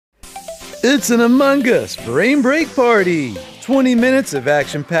It's an Among Us brain break party. 20 minutes of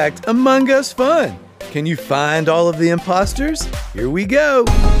action-packed Among Us fun. Can you find all of the imposters? Here we go.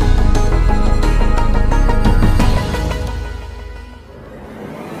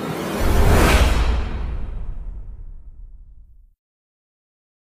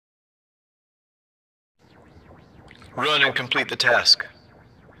 Run and complete the task.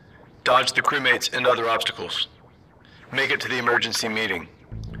 Dodge the crewmates and other obstacles. Make it to the emergency meeting.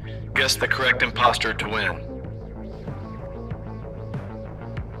 Guess the correct imposter to win.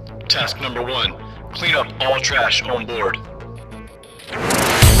 Task number 1. Clean up all trash on board.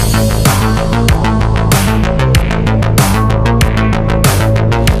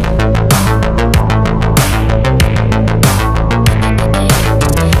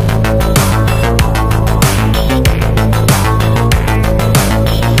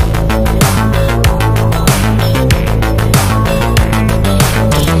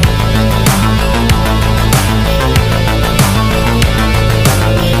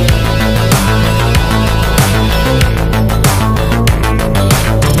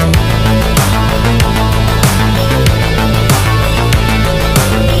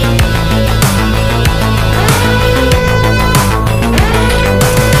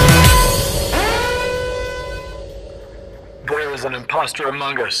 An imposter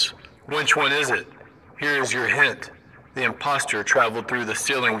among us. Which one is it? Here is your hint. The imposter traveled through the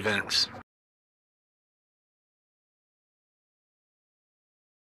ceiling vents.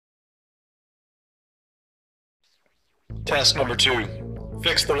 Task number 2.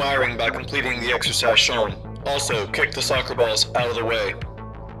 Fix the wiring by completing the exercise shown. Also, kick the soccer balls out of the way.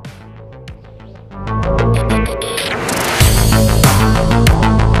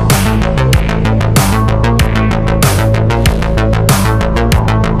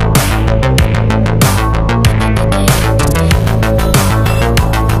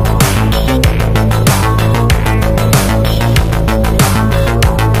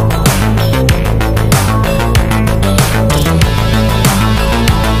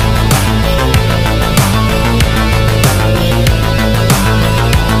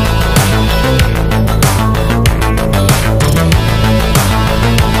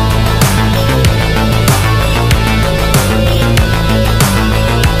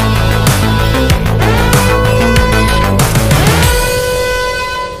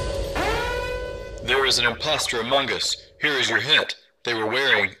 There is an imposter among us. Here is your hint. They were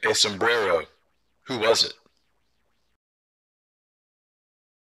wearing a sombrero. Who was it?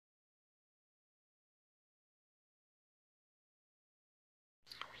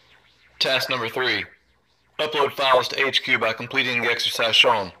 Task number 3. Upload files to HQ by completing the exercise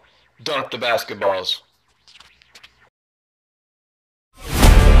shown. Dunk the basketballs.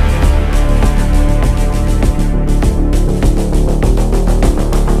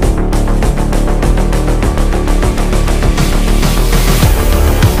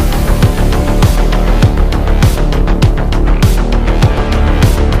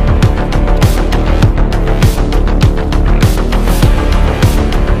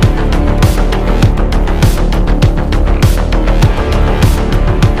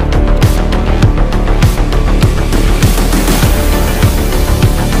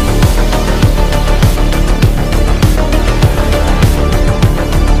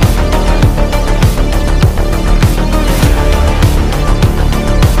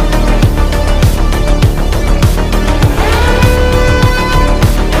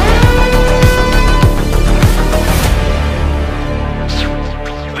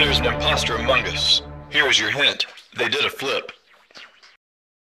 There's an imposter among us. Here is your hint. They did a flip.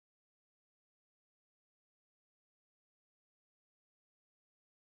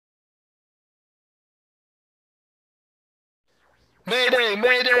 Mayday!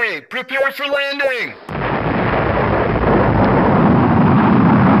 Mayday! Prepare for landing!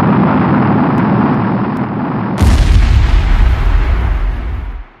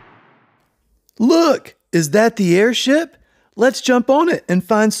 Look, is that the airship? Let's jump on it and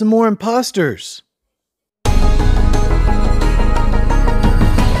find some more imposters.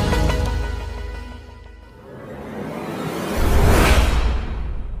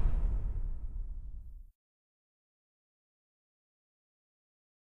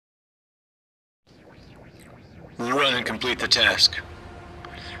 Run and complete the task.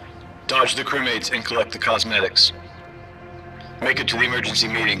 Dodge the crewmates and collect the cosmetics. Make it to the emergency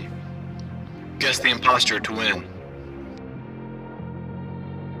meeting. Guess the imposter to win.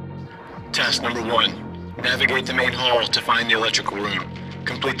 Task number 1. Navigate the main hall to find the electrical room.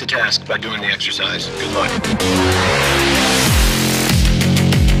 Complete the task by doing the exercise. Good luck.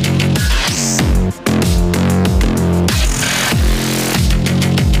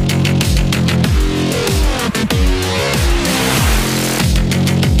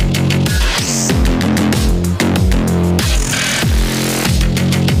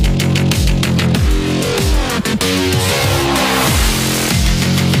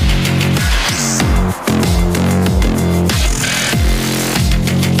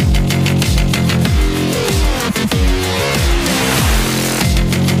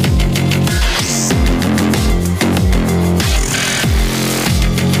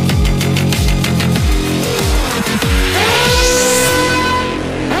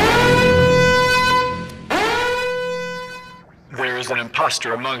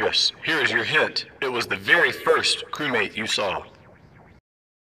 imposter among us. Here is your hint. It was the very first crewmate you saw.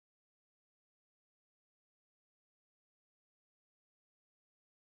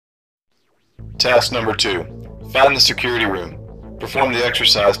 Task number 2. Find the security room. Perform the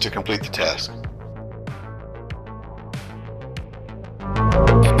exercise to complete the task.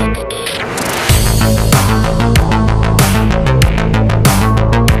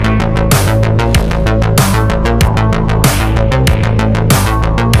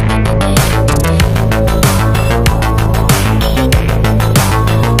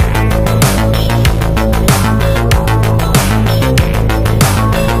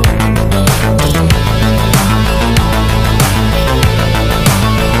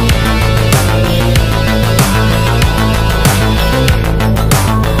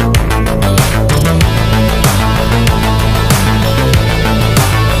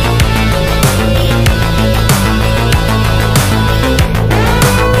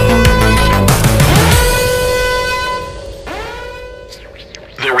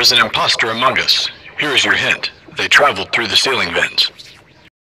 There is an imposter among us. Here is your hint. They traveled through the ceiling vents.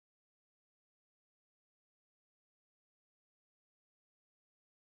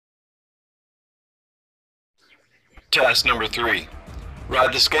 Task number 3.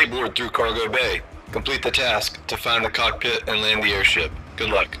 Ride the skateboard through Cargo Bay. Complete the task to find the cockpit and land the airship. Good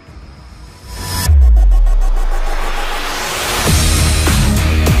luck.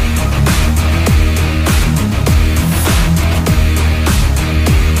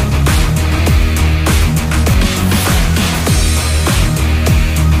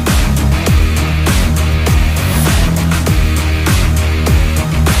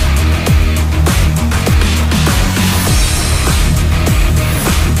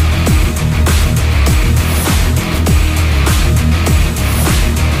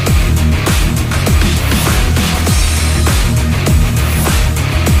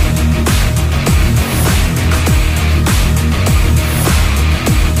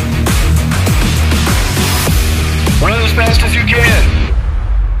 Run as fast as you can.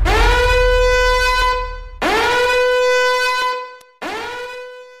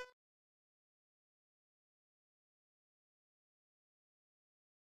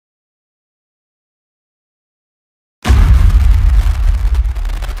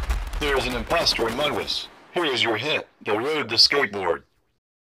 There is an imposter among us. Here is your hint. They rode the skateboard.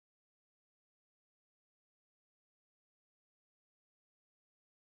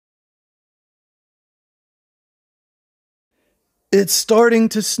 It's starting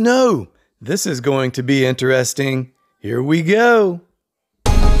to snow. This is going to be interesting. Here we go.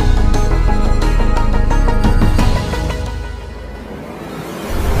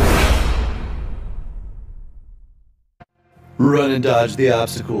 Run and dodge the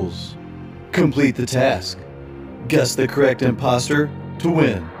obstacles. Complete the task. Guess the correct imposter to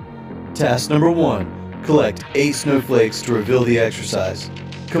win. Task number 1. Collect 8 snowflakes to reveal the exercise.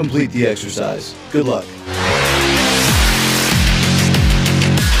 Complete the exercise. Good luck.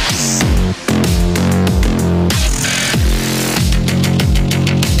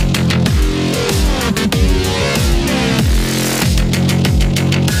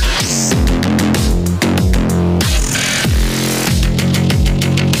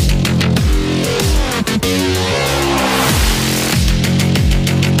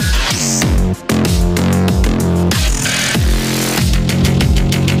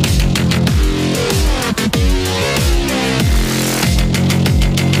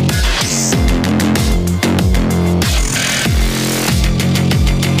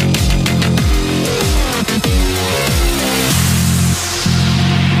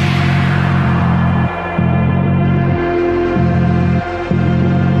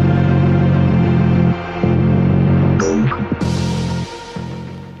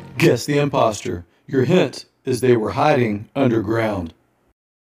 Guess the imposter. Your hint is they were hiding underground.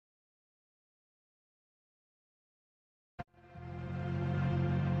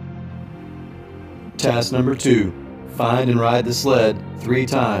 Task number 2. Find and ride the sled 3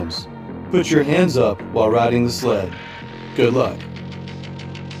 times. Put your hands up while riding the sled. Good luck.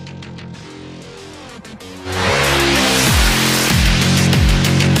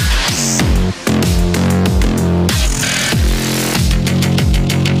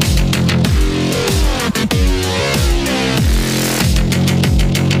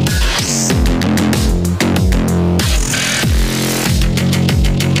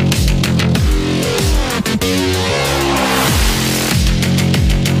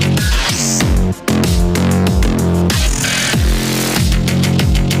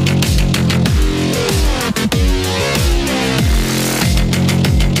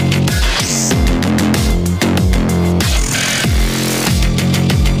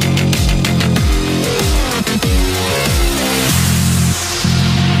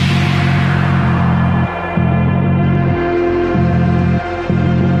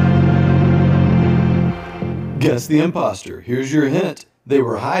 Guess the imposter. Here's your hint. They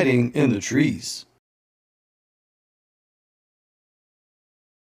were hiding in the trees.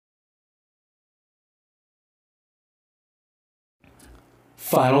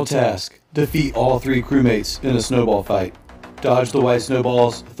 Final task. Defeat all 3 crewmates in a snowball fight. Dodge the white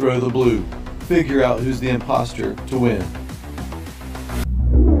snowballs, throw the blue. Figure out who's the imposter to win.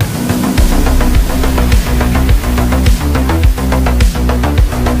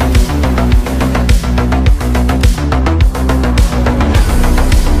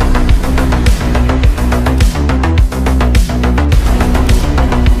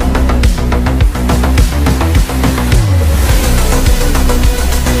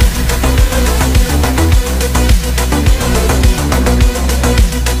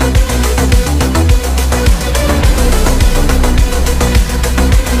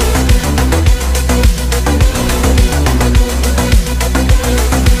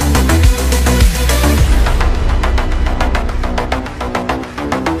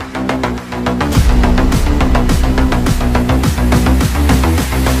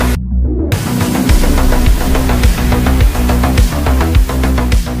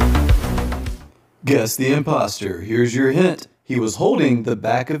 Guess the imposter. Here's your hint. He was holding the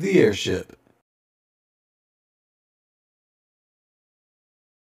back of the airship.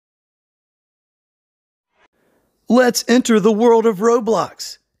 Let's enter the world of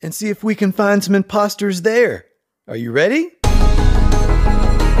Roblox and see if we can find some imposters there. Are you ready?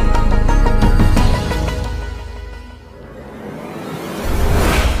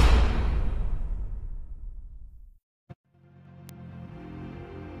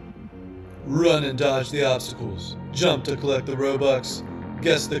 Run and dodge the obstacles. Jump to collect the Robux.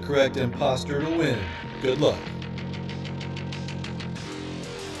 Guess the correct imposter to win. Good luck.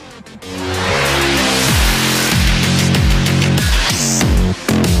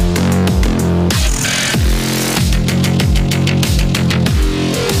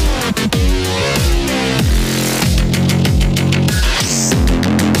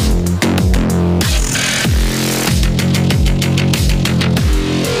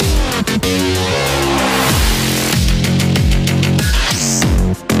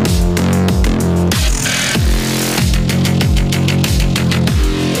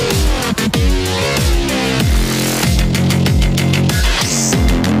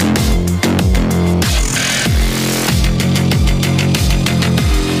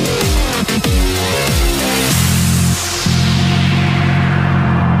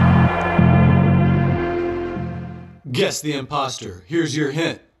 Guess the imposter. Here's your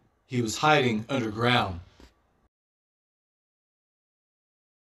hint. He was hiding underground.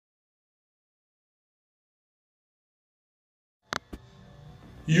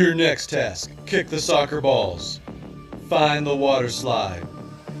 Your next task. Kick the soccer balls. Find the water slide.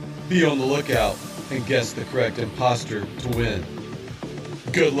 Be on the lookout and guess the correct imposter to win.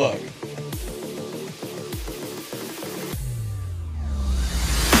 Good luck.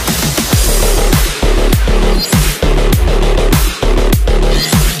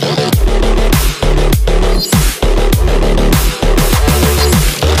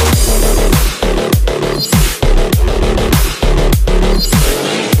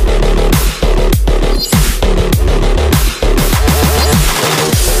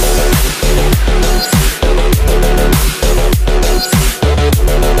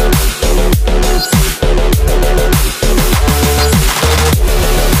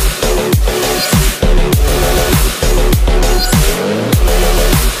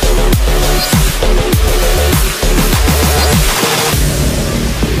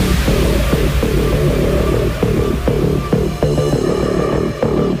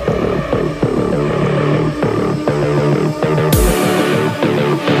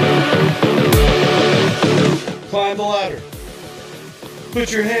 Climb the ladder.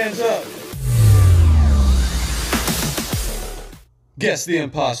 Put your hands up. Guess the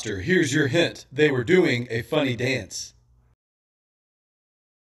imposter. Here's your hint. They were doing a funny dance.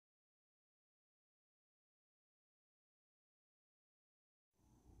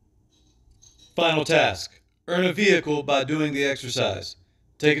 Final task. Earn a vehicle by doing the exercise.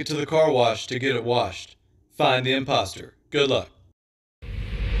 Take it to the car wash to get it washed. Find the imposter. Good luck.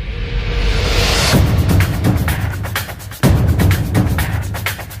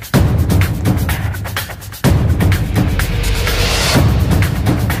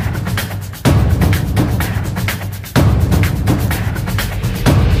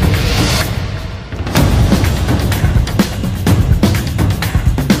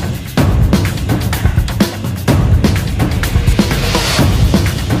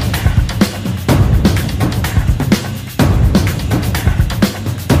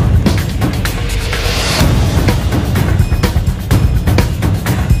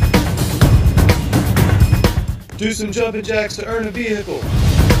 some jumping jacks to earn a vehicle.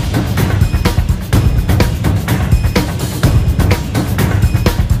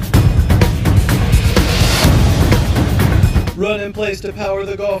 Run in place to power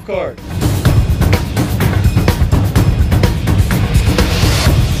the golf cart.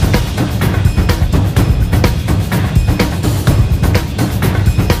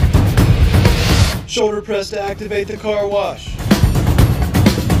 Shoulder press to activate the car wash.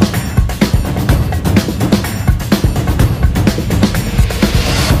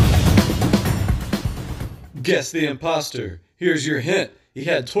 Guess the imposter. Here's your hint. He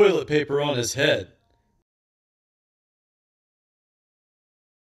had toilet paper on his head.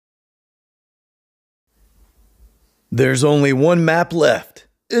 There's only one map left.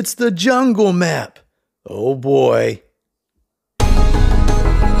 It's the jungle map. Oh boy.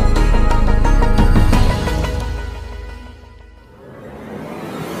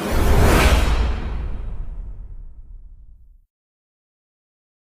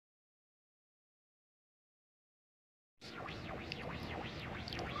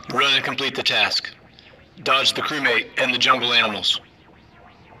 Run and complete the task. Dodge the crewmate and the jungle animals.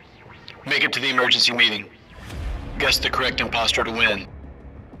 Make it to the emergency meeting. Guess the correct imposter to win.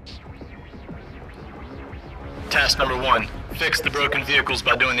 Task number 1, fix the broken vehicles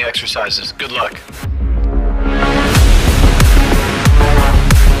by doing the exercises. Good luck.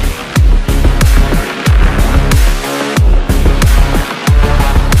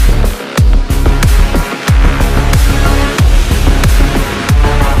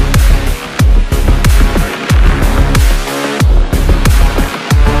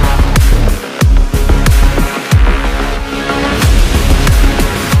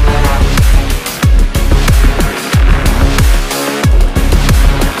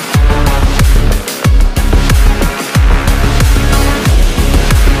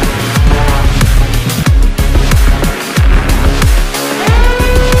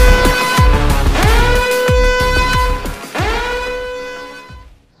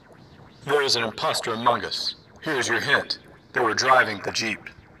 There is an imposter among us. Here's your hint. They were driving the Jeep.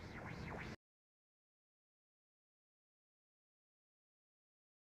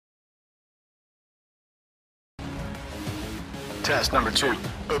 Task number 2.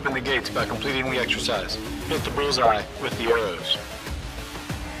 Open the gates by completing the exercise. Hit the bullseye with the arrows.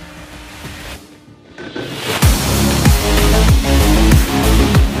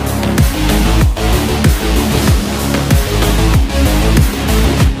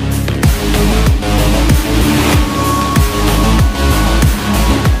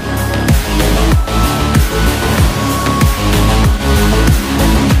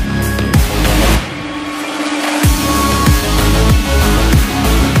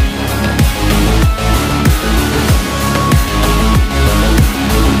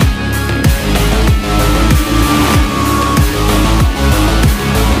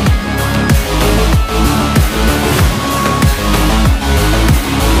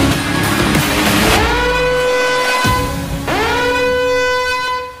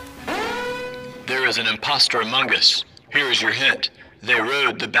 There is an imposter among us. Here is your hint. They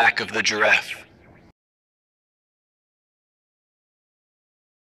rode the back of the giraffe.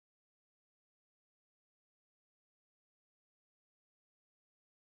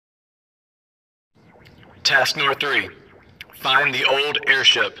 Task number 3. Find the old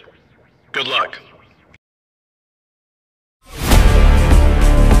airship. Good luck.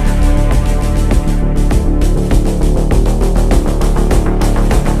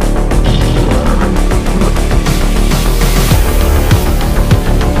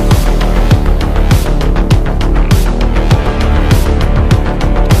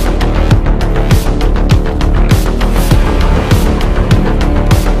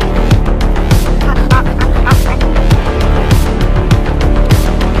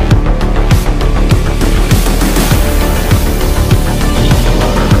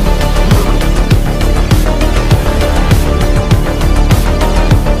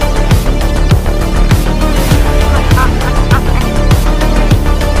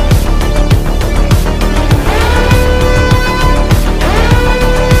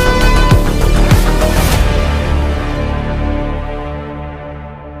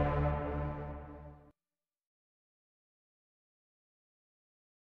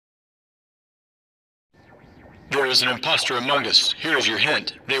 There is an imposter among us. Here is your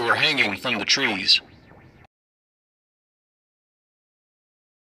hint. They were hanging from the trees.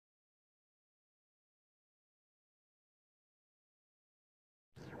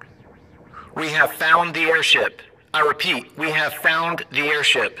 We have found the airship. I repeat, we have found the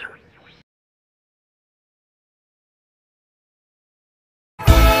airship.